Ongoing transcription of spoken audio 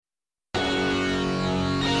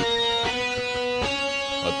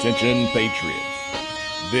Attention patriots,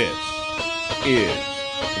 this is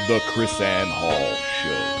the Chris Ann Hall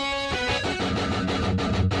Show.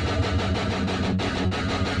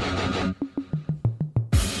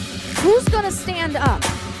 Who's going to stand up?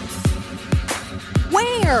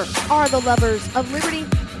 Where are the lovers of liberty? I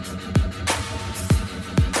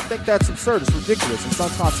think that's absurd. It's ridiculous. It's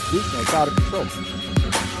unconstitutional. It's out of control.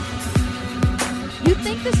 You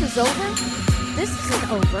think this is over? This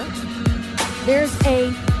isn't over. There's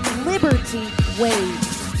a liberty wave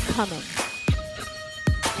coming.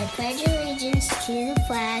 I pledge allegiance to the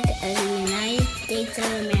flag of the United States of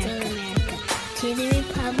America, to the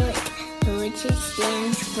republic for which it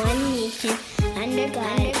stands, one nation, under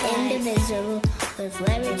God, indivisible, with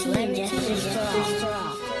liberty and justice for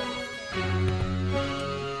all.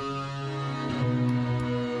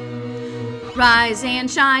 Rise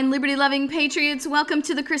and shine, liberty-loving patriots. Welcome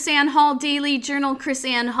to the Chris Ann Hall Daily Journal. Chris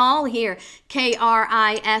Ann Hall here,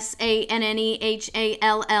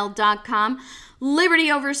 KRISANNEHALL.com.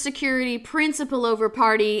 Liberty over security, principle over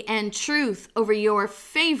party, and truth over your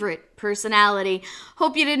favorite personality.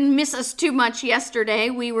 Hope you didn't miss us too much yesterday.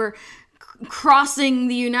 We were crossing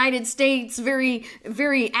the United States very,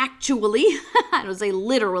 very actually. I don't say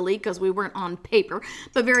literally because we weren't on paper,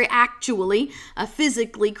 but very actually,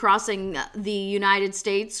 physically crossing the United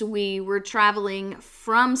States. We were traveling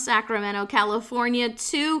from Sacramento, California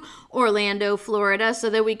to Orlando, Florida, so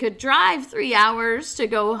that we could drive 3 hours to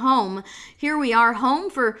go home. Here we are home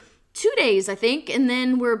for 2 days, I think, and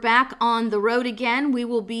then we're back on the road again. We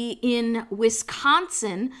will be in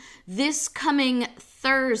Wisconsin this coming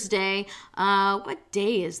Thursday. What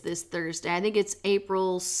day is this Thursday? I think it's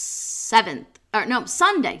April 7th. Or no,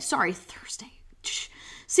 Sunday. Sorry, Thursday.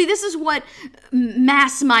 See, this is what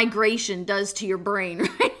mass migration does to your brain,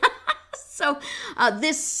 right? So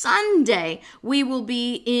this Sunday, we will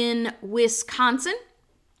be in Wisconsin.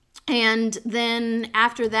 And then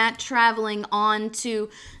after that, traveling on to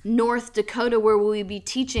North Dakota, where we'll be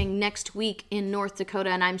teaching next week in North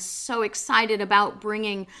Dakota. And I'm so excited about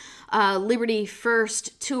bringing Liberty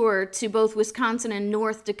First tour to both Wisconsin and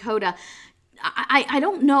North Dakota. I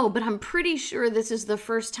don't know, but I'm pretty sure this is the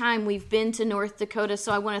first time we've been to North Dakota.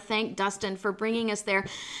 So I want to thank Dustin for bringing us there. And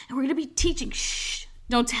we're going to be teaching,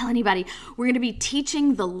 don't tell anybody. We're going to be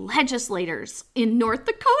teaching the legislators in North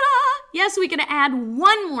Dakota. Yes, we're going to add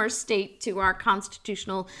one more state to our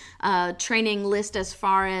constitutional training list as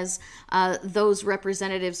far as those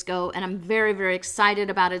representatives go. And I'm very, very excited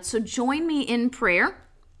about it. So join me in prayer.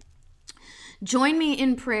 Join me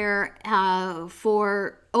in prayer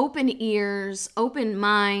for open ears, open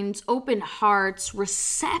minds, open hearts,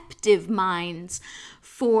 receptive minds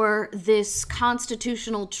for this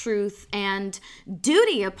constitutional truth and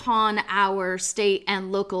duty upon our state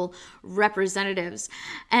and local representatives.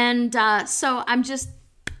 And so I'm just,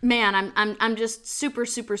 man, I'm just super,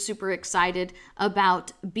 super, super excited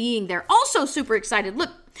about being there. Also super excited.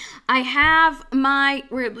 Look, I have my,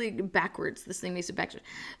 backwards, this thing makes it backwards.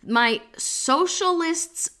 My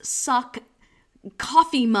Socialists Suck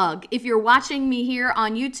coffee mug. If you're watching me here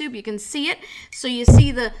on YouTube, you can see it. So you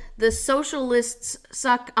see the Socialists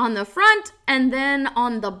Suck on the front, and then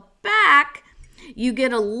on the back, you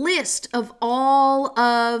get a list of all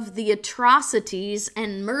of the atrocities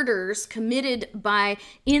and murders committed by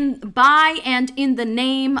and in the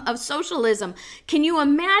name of socialism. Can you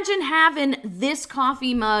imagine having this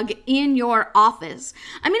coffee mug in your office?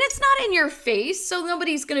 I mean, it's not in your face, so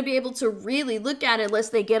nobody's going to be able to really look at it unless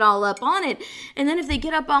they get all up on it. And then if they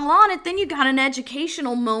get up all on it, then you got an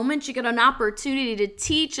educational moment. You got an opportunity to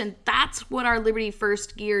teach, and that's what our Liberty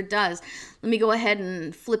First gear does. Let me go ahead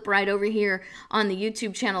and flip right over here on the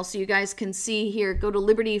YouTube channel so you guys can see here. Go to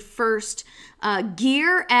Liberty First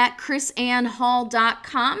gear at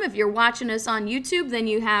chrisannhall.com. If you're watching us on YouTube, then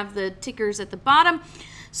you have the tickers at the bottom.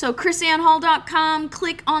 So chrisannhall.com,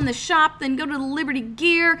 click on the shop, then go to the Liberty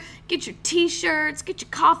Gear, get your t-shirts, get your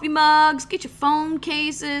coffee mugs, get your phone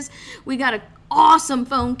cases. We got awesome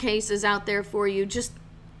phone cases out there for you, just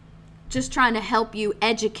trying to help you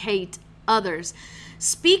educate others.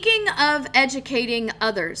 Speaking of educating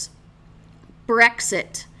others,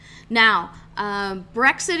 Brexit. Now,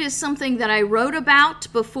 Brexit is something that I wrote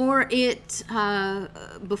about before it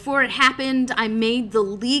happened. I made the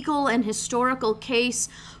legal and historical case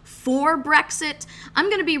for Brexit. I'm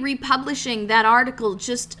going to be republishing that article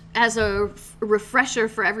just as a refresher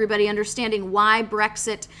for everybody understanding why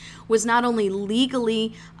Brexit was not only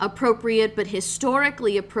legally appropriate but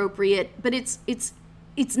historically appropriate. But it's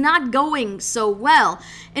it's not going so well.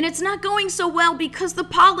 And it's not going so well because the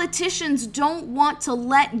politicians don't want to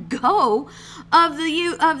let go of the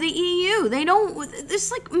EU. They don't,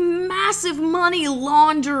 this like massive money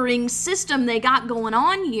laundering system they got going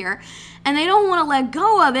on here, and they don't want to let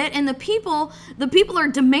go of it. And the people are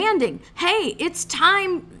demanding, hey, it's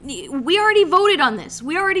time. We already voted on this.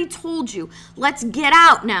 We already told you. Let's get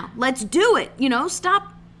out now. Let's do it.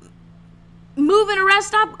 Stop moving around.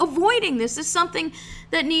 Stop avoiding this. This is something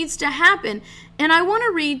that needs to happen. And I want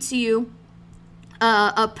to read to you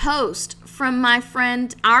a post from our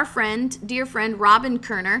dear friend, Robin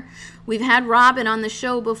Kerner. We've had Robin on the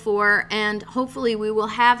show before, and hopefully we will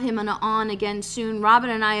have him on again soon. Robin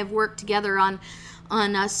and I have worked together on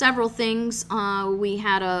several things. We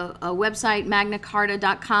had a website,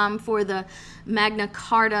 magnacarta.com, for the Magna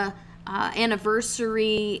Carta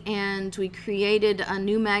anniversary, and we created a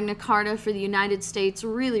new Magna Carta for the United States.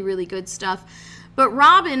 Really, really good stuff. But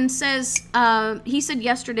Robin says, he said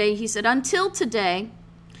yesterday, until today,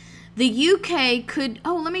 the UK could,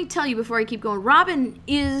 let me tell you before I keep going, Robin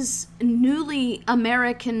is a new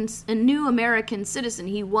American citizen.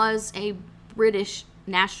 He was a British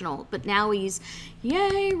national, but now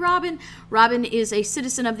yay, Robin. Robin is a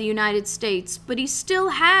citizen of the United States, but he still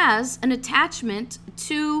has an attachment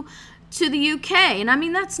to the UK. And I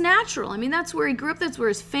mean, that's natural. I mean, that's where he grew up. That's where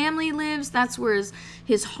his family lives. That's where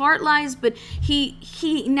his heart lies. But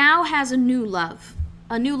he now has a new love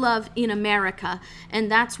in America.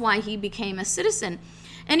 And that's why he became a citizen.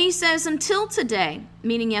 And he says, until today,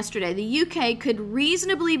 meaning yesterday, the UK could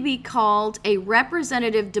reasonably be called a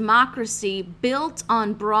representative democracy built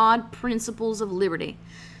on broad principles of liberty.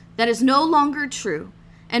 That is no longer true.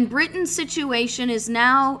 And Britain's situation is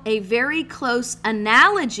now a very close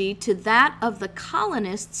analogy to that of the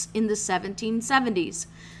colonists in the 1770s.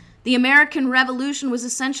 The American Revolution was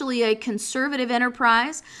essentially a conservative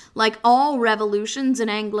enterprise, like all revolutions in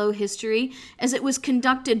Anglo history, as it was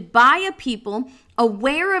conducted by a people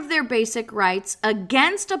aware of their basic rights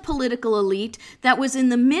against a political elite that was in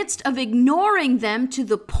the midst of ignoring them to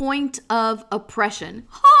the point of oppression.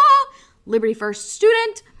 Ha! Liberty First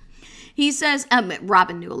student. He says,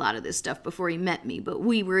 Robin knew a lot of this stuff before he met me, but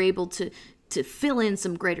we were able to fill in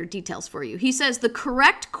some greater details for you. He says the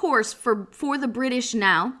correct course for the British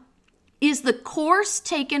now is the course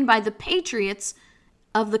taken by the patriots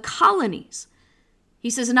of the colonies.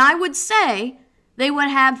 He says, and I would say they would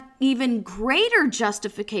have even greater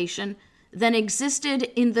justification than existed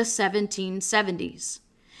in the 1770s.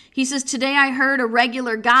 He says, today I heard a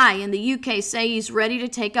regular guy in the UK say he's ready to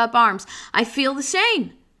take up arms. I feel the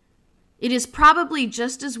same. It is probably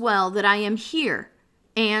just as well that I am here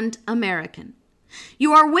and American.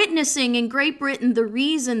 You are witnessing in Great Britain the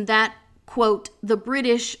reason that, quote, the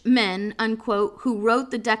British men, unquote, who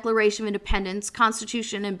wrote the Declaration of Independence,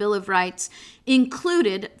 Constitution, and Bill of Rights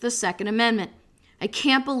included the Second Amendment. I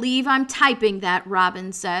can't believe I'm typing that,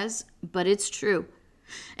 Robin says, but it's true.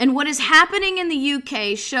 And what is happening in the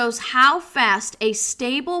UK shows how fast a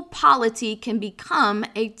stable polity can become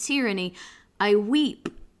a tyranny. I weep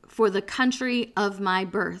for the country of my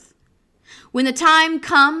birth. When the time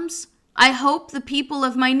comes, I hope the people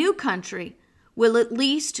of my new country will at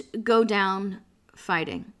least go down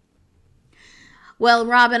fighting. Well,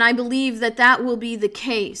 Robin, I believe that will be the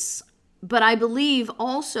case. But I believe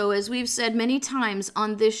also, as we've said many times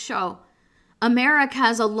on this show, America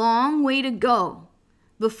has a long way to go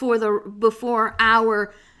before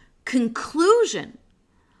our conclusion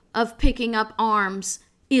of picking up arms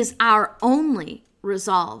is our only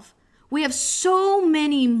resolve. We have so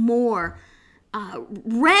many more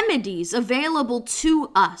remedies available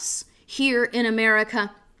to us here in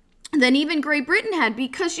America than even Great Britain had,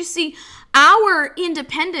 because you see, our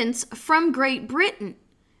independence from Great Britain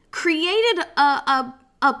created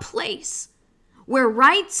a place where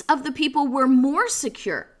rights of the people were more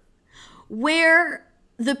secure, where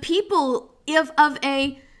the people of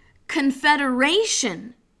a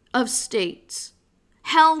confederation of states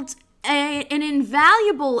held an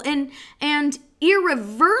invaluable and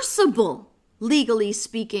irreversible, legally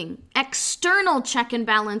speaking, external check and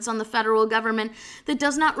balance on the federal government that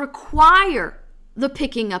does not require the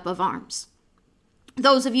picking up of arms.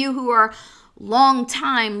 Those of you who are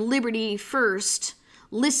long-time Liberty First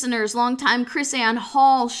listeners, long-time Chris Ann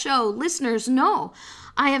Hall show listeners know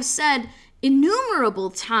I have said innumerable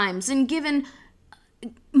times and given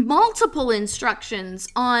multiple instructions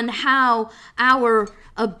on how our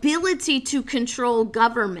ability to control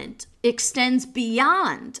government extends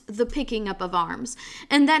beyond the picking up of arms,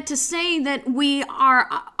 and that to say that we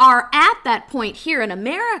are at that point here in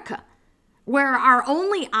America where our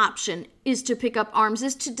only option is to pick up arms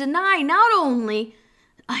is to deny not only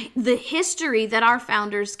the history that our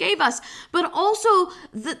founders gave us, but also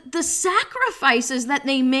the sacrifices that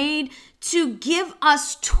they made to give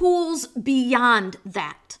us tools beyond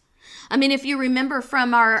that. I mean, if you remember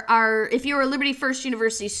from if you're a Liberty First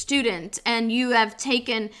University student and you have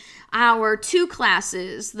taken our 2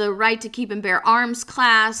 classes, the Right to Keep and Bear Arms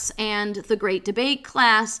class and the Great Debate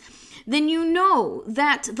class, then you know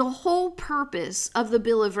that the whole purpose of the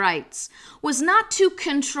Bill of Rights was not to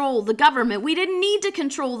control the government. We didn't need to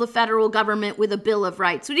control the federal government with a Bill of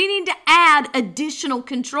Rights. We didn't need to add additional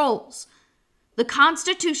controls. The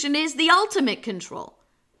Constitution is the ultimate control,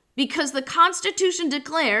 because the Constitution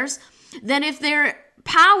declares that if their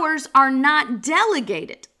powers are not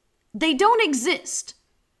delegated, they don't exist.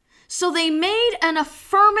 So they made an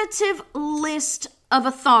affirmative list of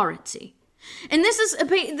authority. And this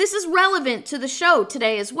is relevant to the show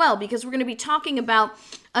today as well, because we're going to be talking about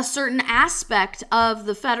a certain aspect of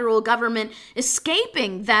the federal government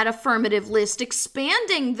escaping that affirmative list,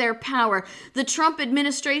 expanding their power. The Trump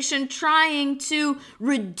administration trying to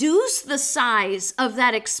reduce the size of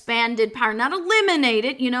that expanded power, not eliminate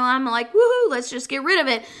it. I'm like, woohoo, let's just get rid of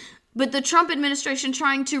it. But the Trump administration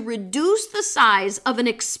trying to reduce the size of an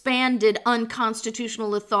expanded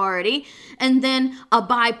unconstitutional authority, and then a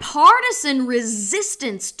bipartisan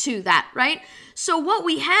resistance to that, right? So what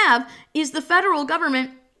we have is the federal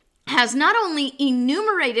government has not only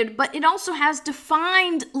enumerated, but it also has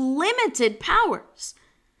defined limited powers.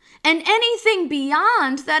 And anything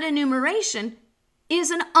beyond that enumeration is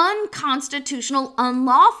an unconstitutional,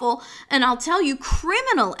 unlawful, and I'll tell you,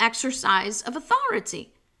 criminal exercise of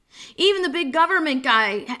authority. Even the big government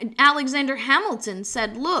guy, Alexander Hamilton,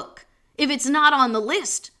 said, look, if it's not on the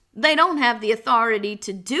list, they don't have the authority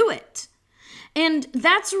to do it. And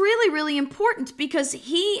that's really, really important, because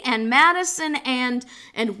he and Madison and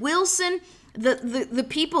Wilson, the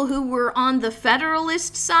people who were on the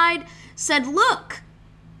Federalist side, said, look,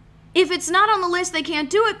 if it's not on the list, they can't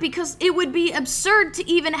do it, because it would be absurd to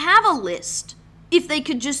even have a list if they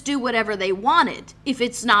could just do whatever they wanted if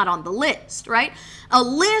it's not on the list, right? A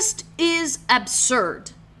list is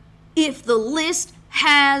absurd if the list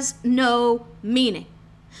has no meaning.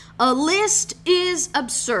 A list is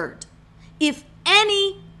absurd if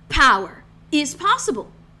any power is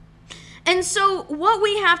possible. And so what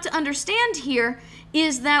we have to understand here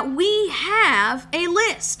is that we have a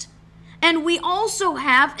list, and we also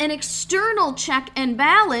have an external check and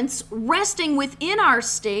balance resting within our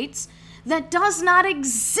states that does not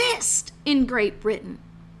exist in Great Britain.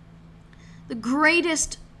 The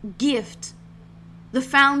greatest gift the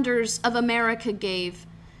founders of America gave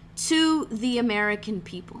to the American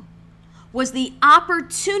people was the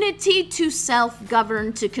opportunity to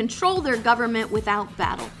self-govern, to control their government without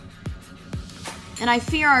battle. And I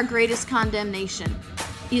fear our greatest condemnation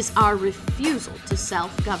is our refusal to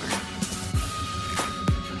self-govern.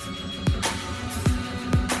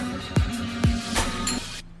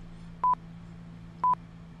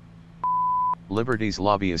 Liberty's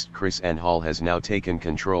lobbyist Chris Ann Hall has now taken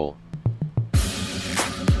control.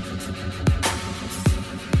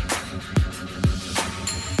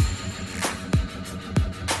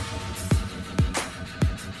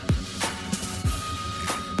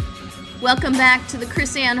 Welcome back to the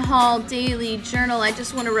Chris Ann Hall Daily Journal. I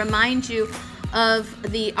just want to remind you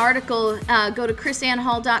of the article. Go to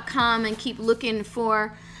chrisannhall.com and keep looking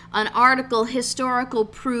for an article, Historical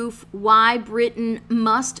Proof Why Britain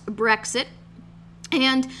Must Brexit.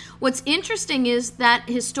 And what's interesting is that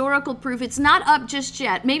historical proof, it's not up just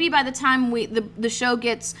yet. Maybe by the time the show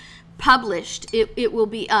gets published, it will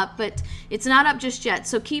be up, but it's not up just yet.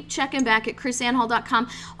 So keep checking back at chrisannhall.com.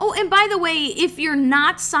 Oh, and by the way, if you're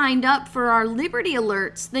not signed up for our Liberty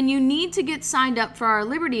Alerts, then you need to get signed up for our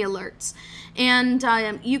Liberty Alerts. And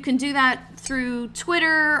you can do that through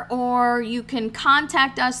Twitter, or you can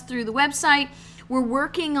contact us through the website. We're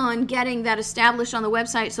working on getting that established on the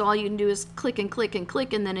website, so all you can do is click and click and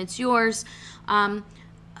click, and then it's yours.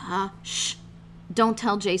 Shh, don't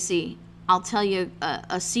tell JC. I'll tell you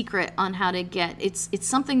a secret on how to get. It's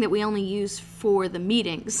something that we only use for the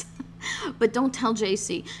meetings, but don't tell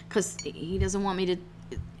JC, because he doesn't want me to.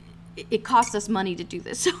 It costs us money to do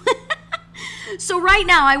this. So right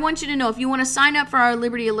now, I want you to know, if you want to sign up for our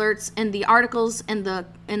Liberty Alerts, and the articles and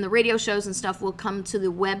the radio shows and stuff will come to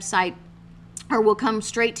the website, or will come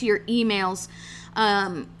straight to your emails.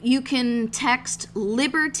 You can text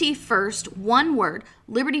Liberty First, one word,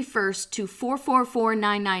 Liberty First, to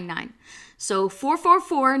 444-999. So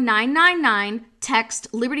 444-999,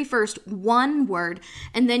 text Liberty First, one word,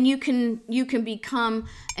 and then you can become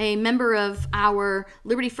a member of our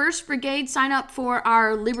Liberty First Brigade. Sign up for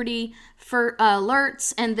our Liberty for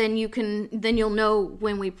alerts, and then you'll know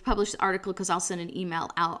when we publish the article, because I'll send an email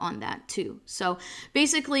out on that too. So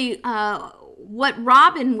basically, what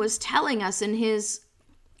Robin was telling us in his,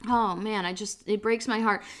 oh man, it breaks my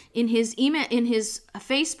heart, in his email, in his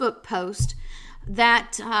Facebook post,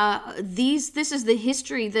 that this is the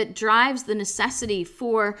history that drives the necessity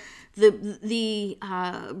for the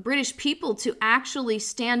British people to actually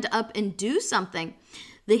stand up and do something.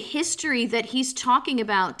 The history that he's talking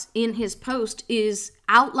about in his post is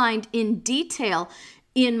outlined in detail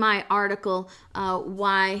in my article,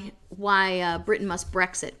 why Britain must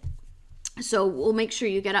Brexit. So we'll make sure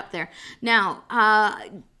you get up there. Now,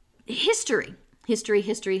 history. You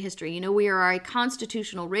know, we are a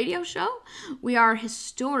constitutional radio show. We are a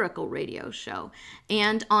historical radio show.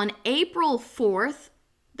 And on April 4th,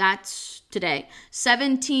 that's today,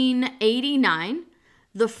 1789,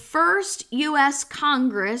 the first U.S.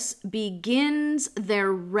 Congress begins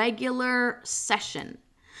their regular session,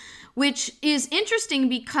 which is interesting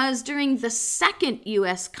because during the second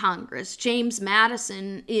U.S. Congress, James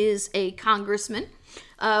Madison is a congressman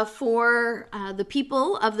for the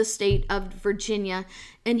people of the state of Virginia,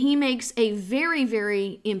 and he makes a very,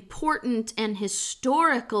 very important and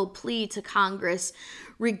historical plea to Congress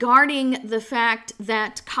regarding the fact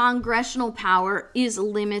that congressional power is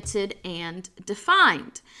limited and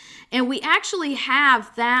defined. And we actually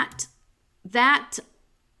have that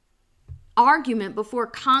argument before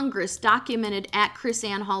Congress documented at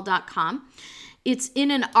chrisannhall.com. It's in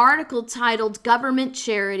an article titled Government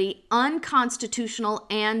Charity, Unconstitutional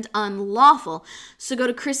and Unlawful. So go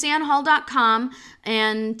to chrisannhall.com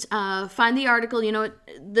and find the article. You know,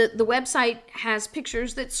 the website has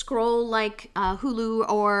pictures that scroll like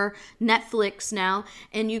Hulu or Netflix now,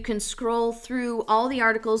 and you can scroll through all the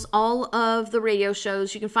articles, all of the radio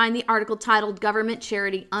shows. You can find the article titled Government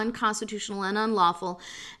Charity, Unconstitutional and Unlawful,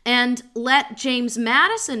 and let James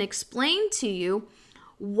Madison explain to you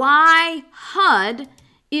why HUD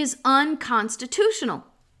is unconstitutional.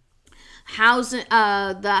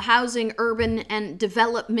 The Housing, Urban, and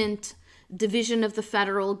Development Division of the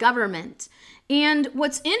federal government. And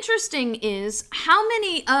what's interesting is how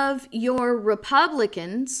many of your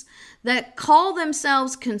Republicans that call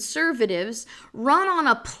themselves conservatives run on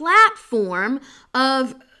a platform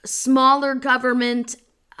of smaller government,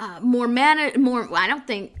 I don't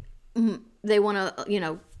think they want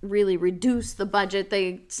to, really reduce the budget.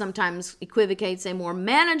 They sometimes equivocate, say more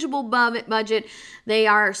manageable budget. They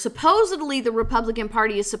are supposedly, the Republican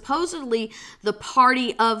Party is supposedly the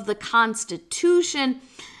party of the Constitution.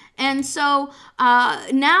 And so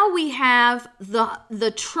now we have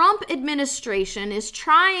the Trump administration is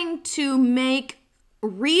trying to make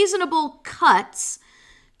reasonable cuts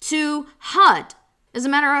to HUD. As a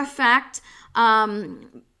matter of fact,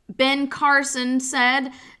 Ben Carson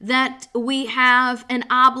said that we have an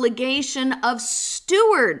obligation of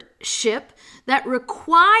stewardship that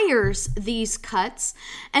requires these cuts,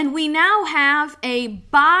 and we now have a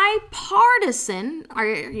bipartisan, are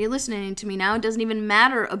you listening to me now? It doesn't even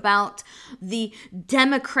matter about the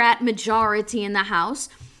Democrat majority in the House.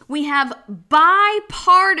 We have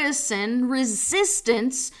bipartisan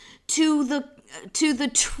resistance to the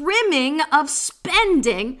trimming of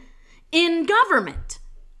spending in government.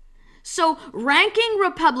 So, ranking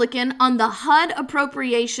Republican on the HUD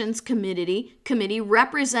Appropriations Committee,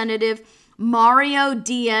 Representative Mario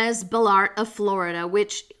Diaz-Balart of Florida,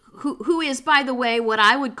 who is, by the way, what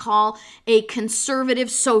I would call a conservative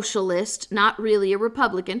socialist, not really a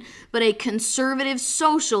Republican, but a conservative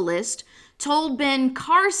socialist, told Ben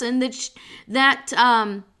Carson that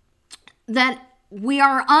we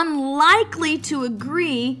are unlikely to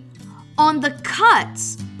agree on the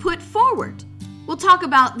cuts put forward. We'll talk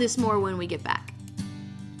about this more when we get back.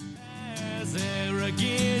 As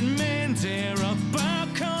arrogant men tear up our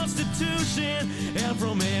Constitution, and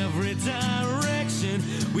from every direction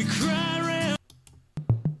we cry around.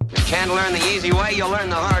 You can't learn the easy way, you'll learn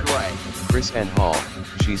the hard way. Chris N. Hall,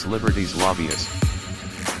 she's Liberty's lobbyist.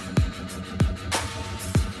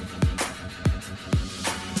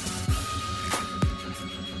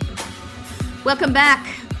 Welcome back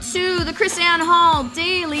to the Chris Ann Hall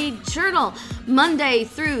Daily Journal, Monday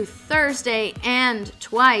through Thursday and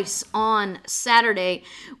twice on Saturday.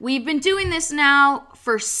 We've been doing this now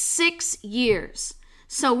for 6 years.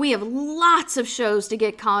 So we have lots of shows to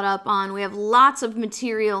get caught up on. We have lots of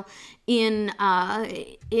material in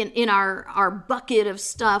our bucket of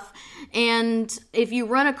stuff. And if you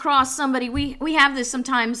run across somebody, we have this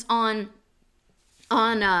sometimes on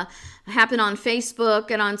happened on Facebook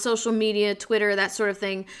and on social media, Twitter, that sort of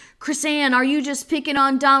thing. Chris-Ann, are you just picking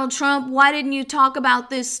on Donald Trump? Why didn't you talk about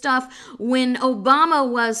this stuff when Obama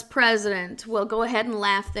was president? Well, go ahead and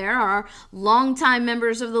laugh there. Our longtime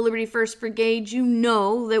members of the Liberty First Brigade, you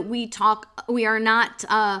know that we are not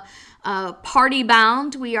party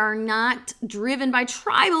bound. We are not driven by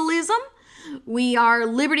tribalism. We are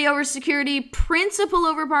liberty over security, principle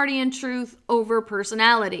over party, and truth over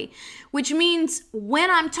personality. Which means when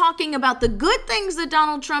I'm talking about the good things that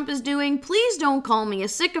Donald Trump is doing, please don't call me a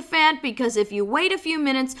sycophant, because if you wait a few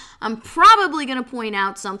minutes, I'm probably going to point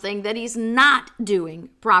out something that he's not doing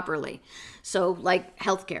properly. So, like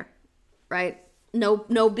healthcare, right?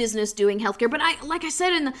 No business doing healthcare. But like I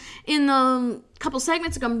said in the couple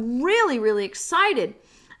segments ago, I'm really, really excited.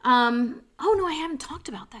 Oh no, I haven't talked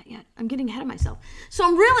about that yet. I'm getting ahead of myself. So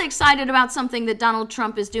I'm really excited about something that Donald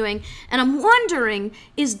Trump is doing. And I'm wondering,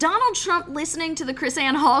 is Donald Trump listening to the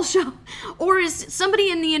Chris-Ann Hall Show? Or is somebody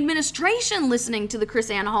in the administration listening to the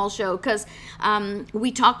Chris-Ann Hall Show? Because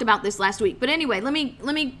we talked about this last week. But anyway, let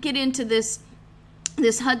me get into this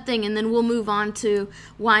HUD thing, and then we'll move on to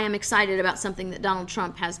why I'm excited about something that Donald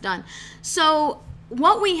Trump has done. So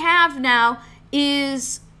what we have now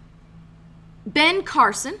is Ben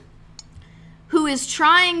Carson, who is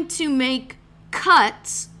trying to make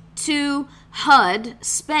cuts to HUD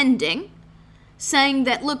spending, saying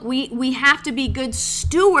that, look, we have to be good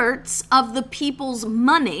stewards of the people's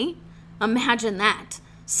money. Imagine that.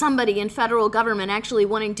 Somebody in federal government actually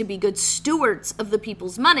wanting to be good stewards of the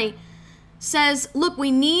people's money, says, look, we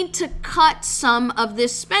need to cut some of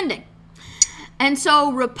this spending. And so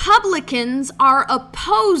Republicans are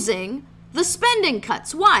opposing the spending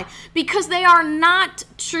cuts. Why? Because they are not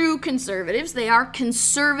true conservatives. They are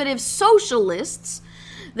conservative socialists.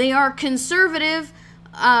 They are conservative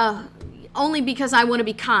only because I want to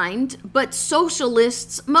be kind, but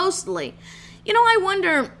socialists mostly. You know, I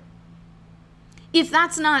wonder if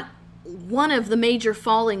that's not one of the major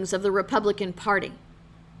fallings of the Republican Party,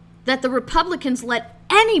 that the Republicans let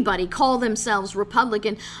anybody call themselves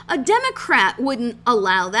Republican. A Democrat wouldn't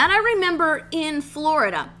allow that. I remember in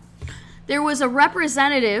Florida, there was a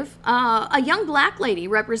representative, a young black lady,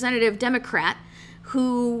 representative Democrat,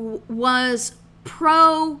 who was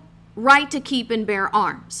pro-right to keep and bear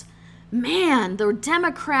arms. Man, the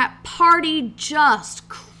Democrat Party just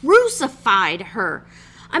crucified her.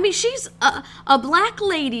 I mean, she's a black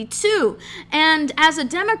lady too. And as a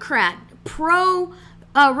Democrat,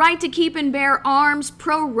 right to keep and bear arms,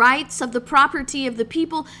 pro-rights of the property of the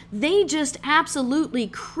people, they just absolutely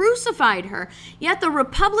crucified her. Yet the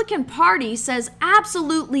Republican Party says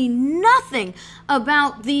absolutely nothing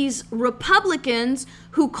about these Republicans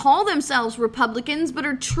who call themselves Republicans but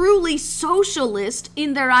are truly socialist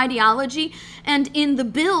in their ideology and in the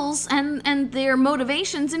bills and their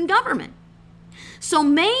motivations in government. So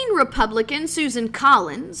Maine Republican Susan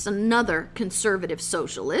Collins, another conservative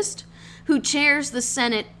socialist, who chairs the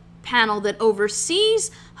Senate panel that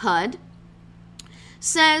oversees HUD,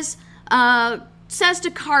 says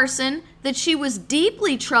to Carson that she was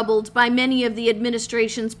deeply troubled by many of the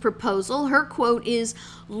administration's proposal. Her quote is,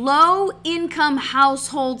 "Low-income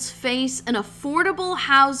households face an affordable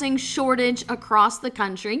housing shortage across the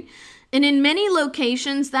country, and in many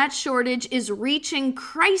locations that shortage is reaching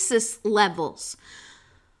crisis levels."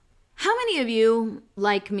 How many of you,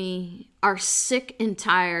 like me, are sick and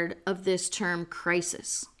tired of this term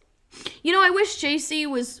crisis? You know, I wish JC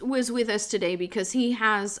was with us today, because he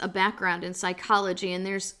has a background in psychology, and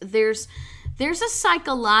there's a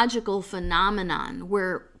psychological phenomenon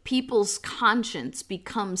where people's conscience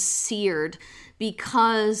becomes seared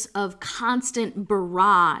because of constant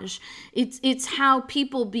barrage. It's how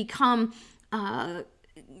people become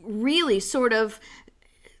really sort of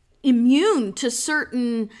immune to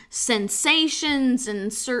certain sensations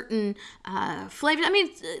and certain flavors. I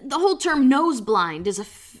mean, the whole term nose blind is a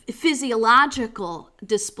physiological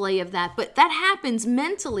display of that, but that happens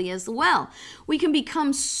mentally as well. We can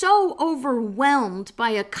become so overwhelmed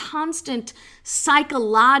by a constant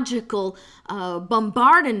psychological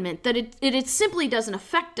bombardment that it simply doesn't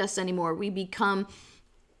affect us anymore. We become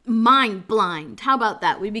mind blind. How about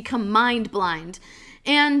that? We become mind blind.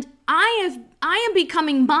 And I am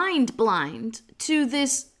becoming mind blind to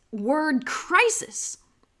this word crisis.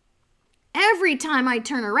 Every time I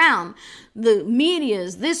turn around, the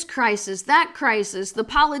media's this crisis, that crisis, the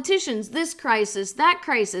politicians, this crisis, that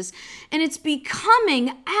crisis, and it's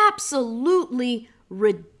becoming absolutely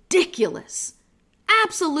ridiculous.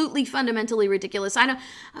 Absolutely fundamentally ridiculous.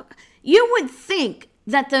 You would think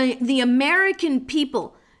that the American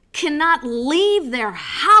people cannot leave their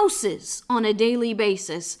houses on a daily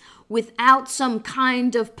basis without some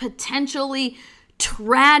kind of potentially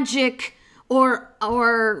tragic or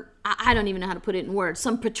I don't even know how to put it in words,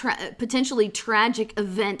 some potentially tragic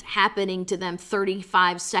event happening to them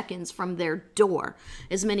 35 seconds from their door.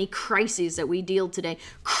 As many crises that we deal today,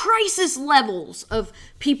 crisis levels of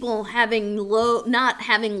people not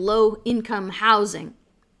having low income housing.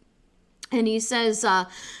 And he says,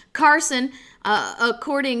 Carson,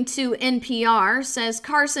 according to NPR, says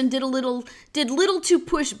Carson did little to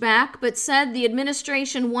push back, but said the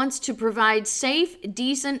administration wants to provide safe,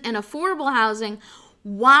 decent, and affordable housing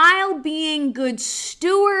while being good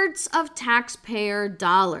stewards of taxpayer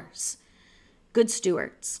dollars. Good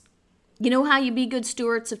stewards. You know how you be good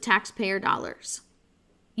stewards of taxpayer dollars?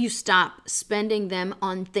 You stop spending them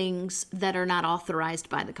on things that are not authorized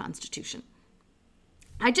by the Constitution.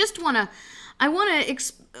 I want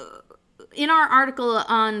to in our article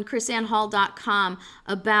on chrisannhall.com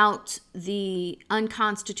about the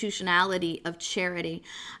unconstitutionality of charity,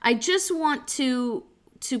 I just want to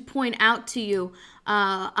point out to you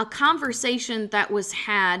a conversation that was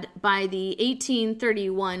had by the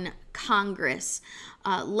 1831 Congress,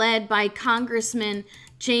 led by Congressman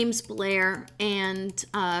James Blair and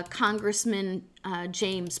Congressman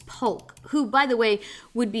James Polk, who, by the way,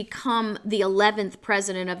 would become the 11th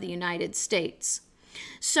President of the United States.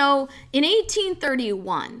 So in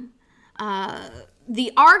 1831,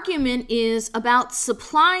 the argument is about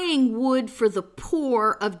supplying wood for the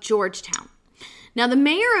poor of Georgetown. Now, the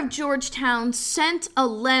mayor of Georgetown sent a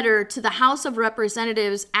letter to the House of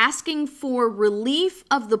Representatives asking for relief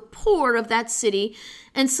of the poor of that city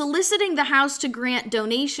and soliciting the House to grant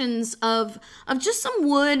donations of just some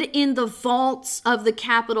wood in the vaults of the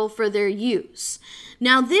Capitol for their use.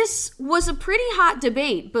 Now, this was a pretty hot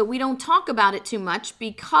debate, but we don't talk about it too much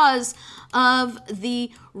because of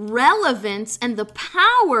the relevance and the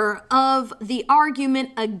power of the argument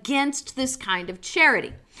against this kind of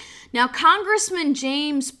charity. Now, Congressman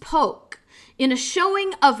James Polk, in a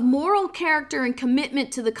showing of moral character and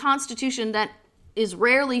commitment to the Constitution that is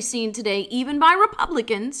rarely seen today, even by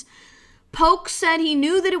Republicans, Polk said he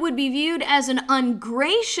knew that it would be viewed as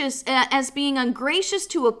being ungracious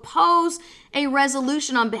to oppose a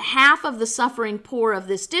resolution on behalf of the suffering poor of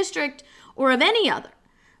this district or of any other.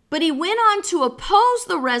 But he went on to oppose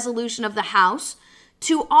the resolution of the House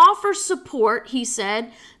to offer support, he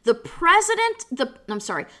said, the precedent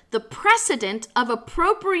of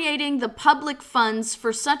appropriating the public funds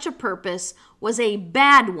for such a purpose was a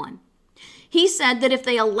bad one. He said that if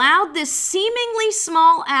they allowed this seemingly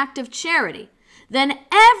small act of charity, then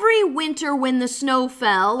every winter when the snow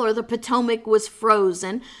fell or the Potomac was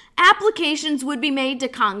frozen, applications would be made to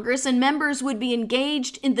Congress and members would be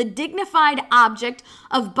engaged in the dignified object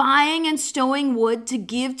of buying and stowing wood to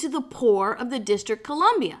give to the poor of the District of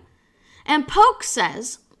Columbia. And Polk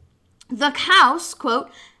says the House,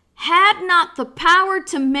 quote, had not the power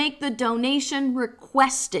to make the donation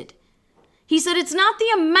requested. He said it's not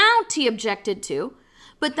the amount he objected to,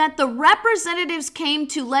 but that the representatives came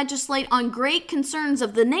to legislate on great concerns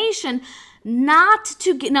of the nation, not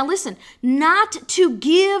to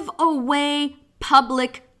give away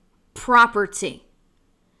public property.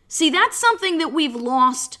 See, that's something that we've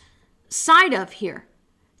lost sight of here.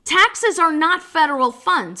 Taxes are not federal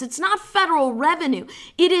funds. It's not federal revenue.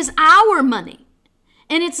 It is our money.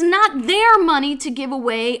 And it's not their money to give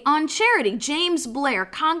away on charity. James Blair,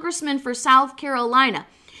 congressman for South Carolina,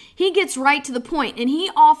 he gets right to the point and he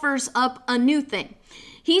offers up a new thing.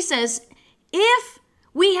 He says, if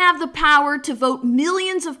we have the power to vote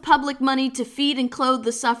millions of public money to feed and clothe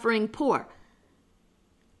the suffering poor,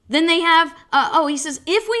 then they have, he says,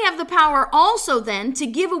 if we have the power also then to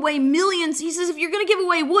give away millions, he says, if you're going to give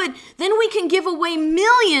away wood, then we can give away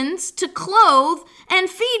millions to clothe and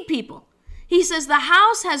feed people. He says the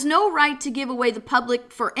House has no right to give away the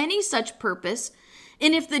public for any such purpose.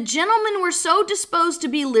 And if the gentlemen were so disposed to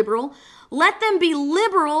be liberal, let them be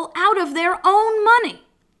liberal out of their own money.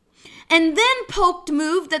 And then Polk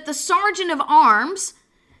moved that the sergeant of arms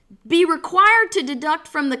be required to deduct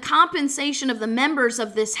from the compensation of the members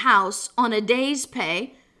of this House on a day's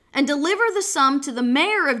pay and deliver the sum to the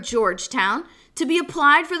mayor of Georgetown to be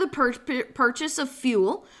applied for the purchase of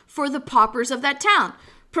fuel for the paupers of that town,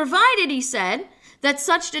 provided, he said, that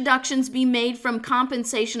such deductions be made from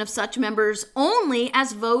compensation of such members only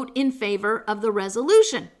as vote in favor of the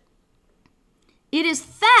resolution. It is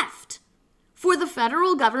theft for the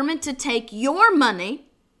federal government to take your money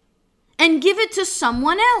and give it to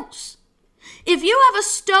someone else. If you have a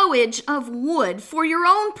stowage of wood for your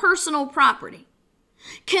own personal property,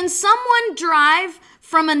 can someone drive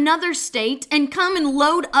from another state and come and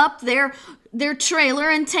load up their trailer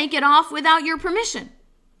and take it off without your permission?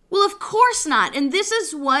 Well, of course not. And this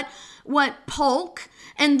is what Polk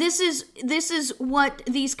and this is what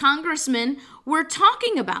these congressmen were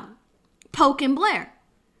talking about, Polk and Blair.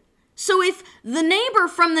 So if the neighbor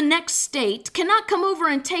from the next state cannot come over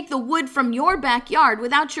and take the wood from your backyard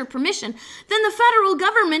without your permission, then the federal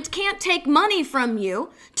government can't take money from you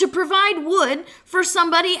to provide wood for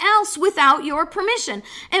somebody else without your permission.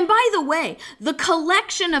 And by the way, the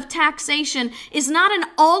collection of taxation is not an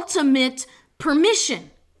ultimate permission.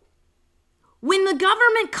 When the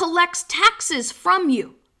government collects taxes from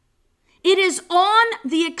you, it is on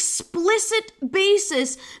the explicit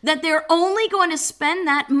basis that they're only going to spend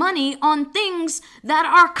that money on things that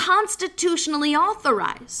are constitutionally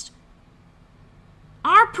authorized.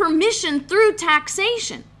 Our permission through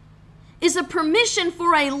taxation is a permission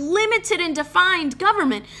for a limited and defined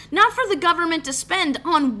government, not for the government to spend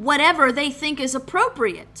on whatever they think is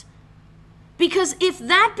appropriate. Because if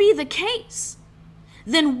that be the case,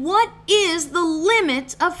 then what is the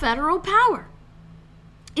limit of federal power?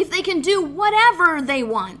 If they can do whatever they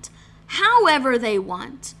want, however they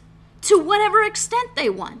want, to whatever extent they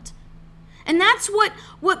want. And that's what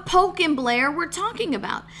Polk and Blair were talking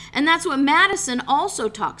about. And that's what Madison also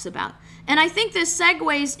talks about. And I think this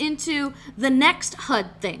segues into the next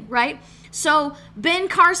HUD thing, right? So Ben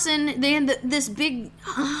Carson, they had this big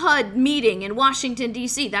HUD meeting in Washington,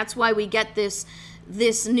 D.C. That's why we get this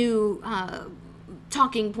new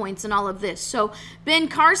talking points and all of this. So Ben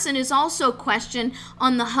Carson is also questioned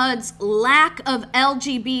on the HUD's lack of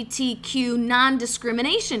LGBTQ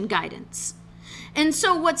non-discrimination guidance. And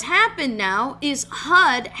so what's happened now is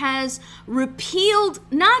HUD has repealed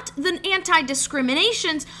not the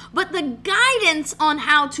anti-discriminations, but the guidance on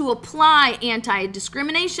how to apply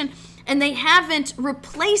anti-discrimination, and they haven't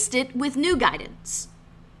replaced it with new guidance.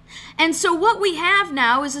 And so what we have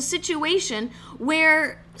now is a situation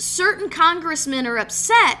where certain congressmen are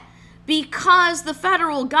upset because the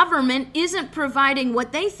federal government isn't providing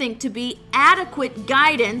what they think to be adequate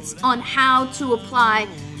guidance on how to apply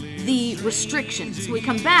the restrictions. When we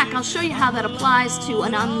come back, I'll show you how that applies to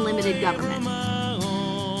an unlimited government.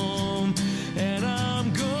 And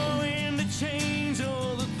I'm going to change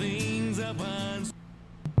all the things I find.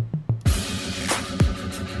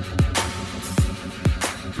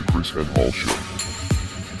 The Chris and Hall Show.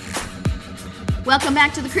 Welcome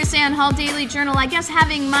back to the Chris Ann Hall Daily Journal. I guess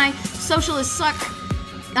having my Socialist Suck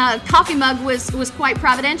coffee mug was quite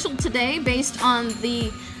providential today based on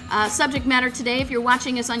the subject matter today. If you're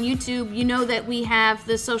watching us on YouTube, you know that we have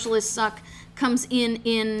the Socialist Suck comes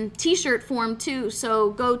in t-shirt form too. So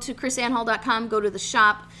go to chrisannhall.com, go to the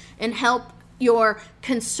shop, and help your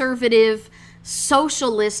conservative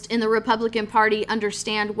socialist in the Republican Party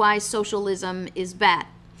understand why socialism is bad.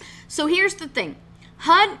 So here's the thing.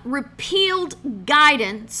 HUD repealed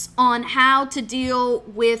guidance on how to deal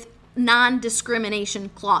with non-discrimination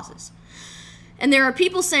clauses. And there are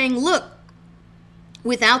people saying, look,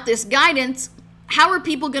 without this guidance, how are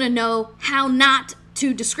people going to know how not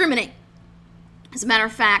to discriminate? As a matter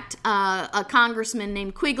of fact, a congressman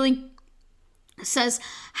named Quigley says,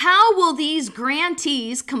 how will these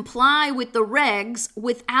grantees comply with the regs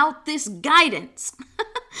without this guidance?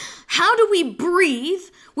 How do we breathe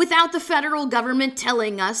without the federal government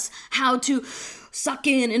telling us how to suck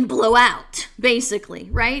in and blow out, basically,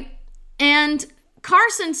 right? And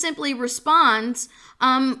Carson simply responds,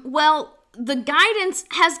 well, the guidance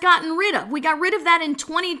has gotten rid of. We got rid of that in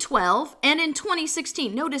 2012 and in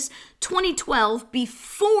 2016. Notice 2012,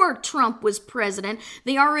 before Trump was president,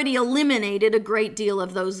 they already eliminated a great deal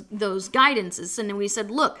of those guidances. And then we said,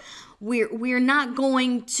 look, we're not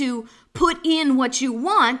going to put in what you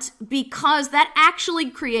want because that actually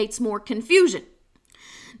creates more confusion.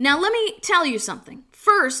 Now, let me tell you something.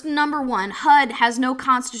 First, number one, HUD has no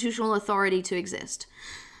constitutional authority to exist.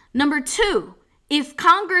 Number two, if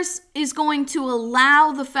Congress is going to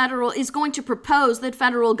propose that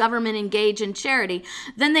federal government engage in charity,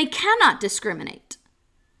 then they cannot discriminate.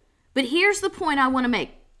 But here's the point I want to make.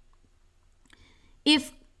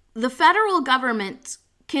 If the federal government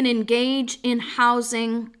can engage in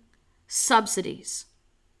housing subsidies,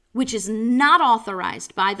 which is not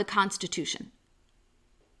authorized by the Constitution,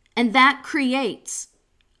 and that creates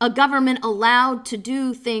a government allowed to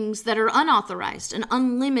do things that are unauthorized, an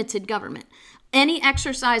unlimited government. Any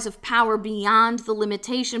exercise of power beyond the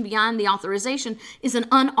limitation, beyond the authorization, is an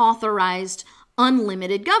unauthorized,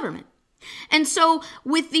 unlimited government. And so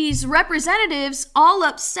with these representatives all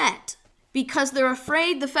upset because they're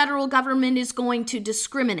afraid the federal government is going to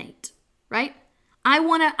discriminate, right? I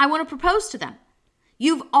want to propose to them.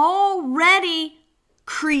 You've already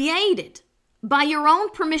created by your own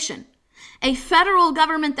permission a federal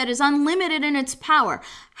government that is unlimited in its power,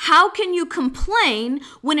 how can you complain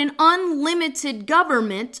when an unlimited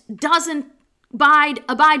government doesn't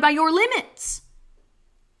abide by your limits?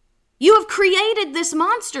 You have created this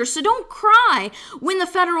monster, so don't cry when the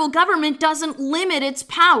federal government doesn't limit its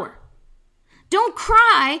power. Don't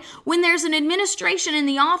cry when there's an administration in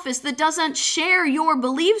the office that doesn't share your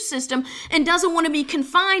belief system and doesn't want to be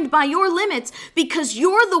confined by your limits, because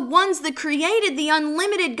you're the ones that created the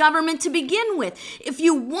unlimited government to begin with. If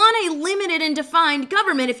you want a limited and defined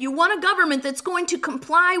government, if you want a government that's going to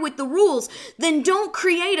comply with the rules, then don't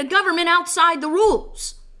create a government outside the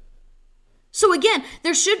rules. So again,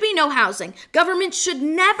 there should be no housing. Government should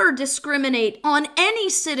never discriminate on any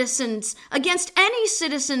citizens, against any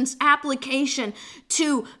citizen's application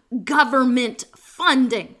to government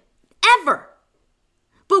funding, ever.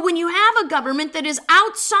 But when you have a government that is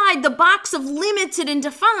outside the box of limited and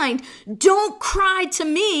defined, don't cry to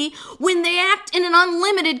me when they act in an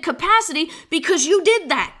unlimited capacity, because you did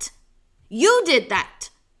that. You did that.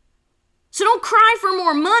 So don't cry for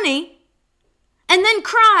more money and then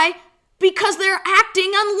cry because they're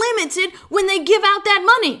acting unlimited when they give out that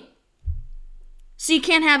money. So you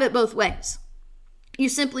can't have it both ways. You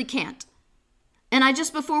simply can't. And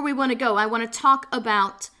before we want to go, I want to talk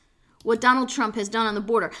about what Donald Trump has done on the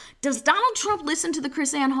border. Does Donald Trump listen to the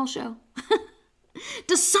Chris Ann Hall Show?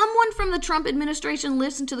 Does someone from the Trump administration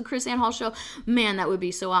listen to the Chris Ann Hall Show? Man, that would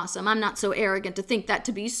be so awesome. I'm not so arrogant to think that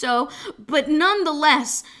to be so. But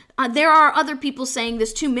nonetheless, there are other people saying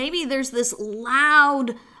this too. Maybe there's this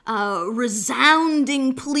loud,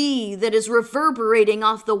 resounding plea that is reverberating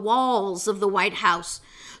off the walls of the White House.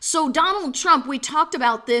 So Donald Trump, we talked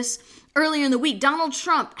about this earlier in the week. Donald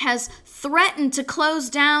Trump has threatened to close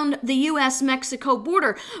down the U.S.-Mexico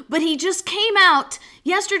border, but he just came out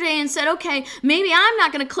yesterday and said, okay, maybe I'm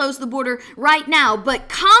not going to close the border right now, but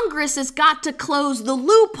Congress has got to close the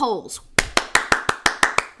loopholes.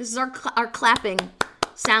 This is our clapping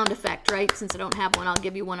sound effect, right? Since I don't have one, I'll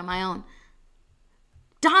give you one of my own.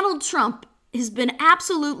 Donald Trump has been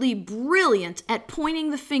absolutely brilliant at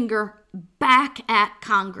pointing the finger back at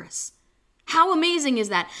Congress. How amazing is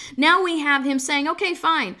that? Now we have him saying, okay,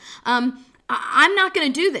 fine, I'm not going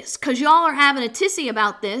to do this because y'all are having a tissy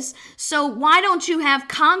about this. So why don't you have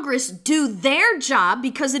Congress do their job,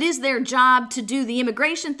 because it is their job to do the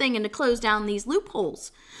immigration thing and to close down these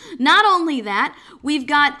loopholes. Not only that, we've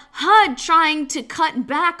got HUD trying to cut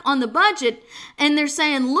back on the budget, and they're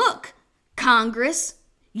saying, look, Congress,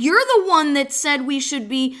 you're the one that said we should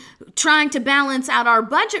be trying to balance out our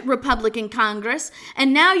budget, Republican Congress,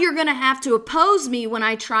 and now you're going to have to oppose me when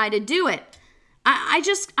I try to do it. I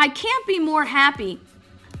can't be more happy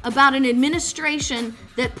about an administration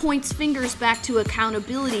that points fingers back to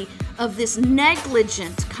accountability of this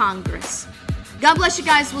negligent Congress. God bless you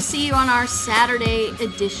guys. We'll see you on our Saturday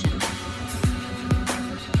edition.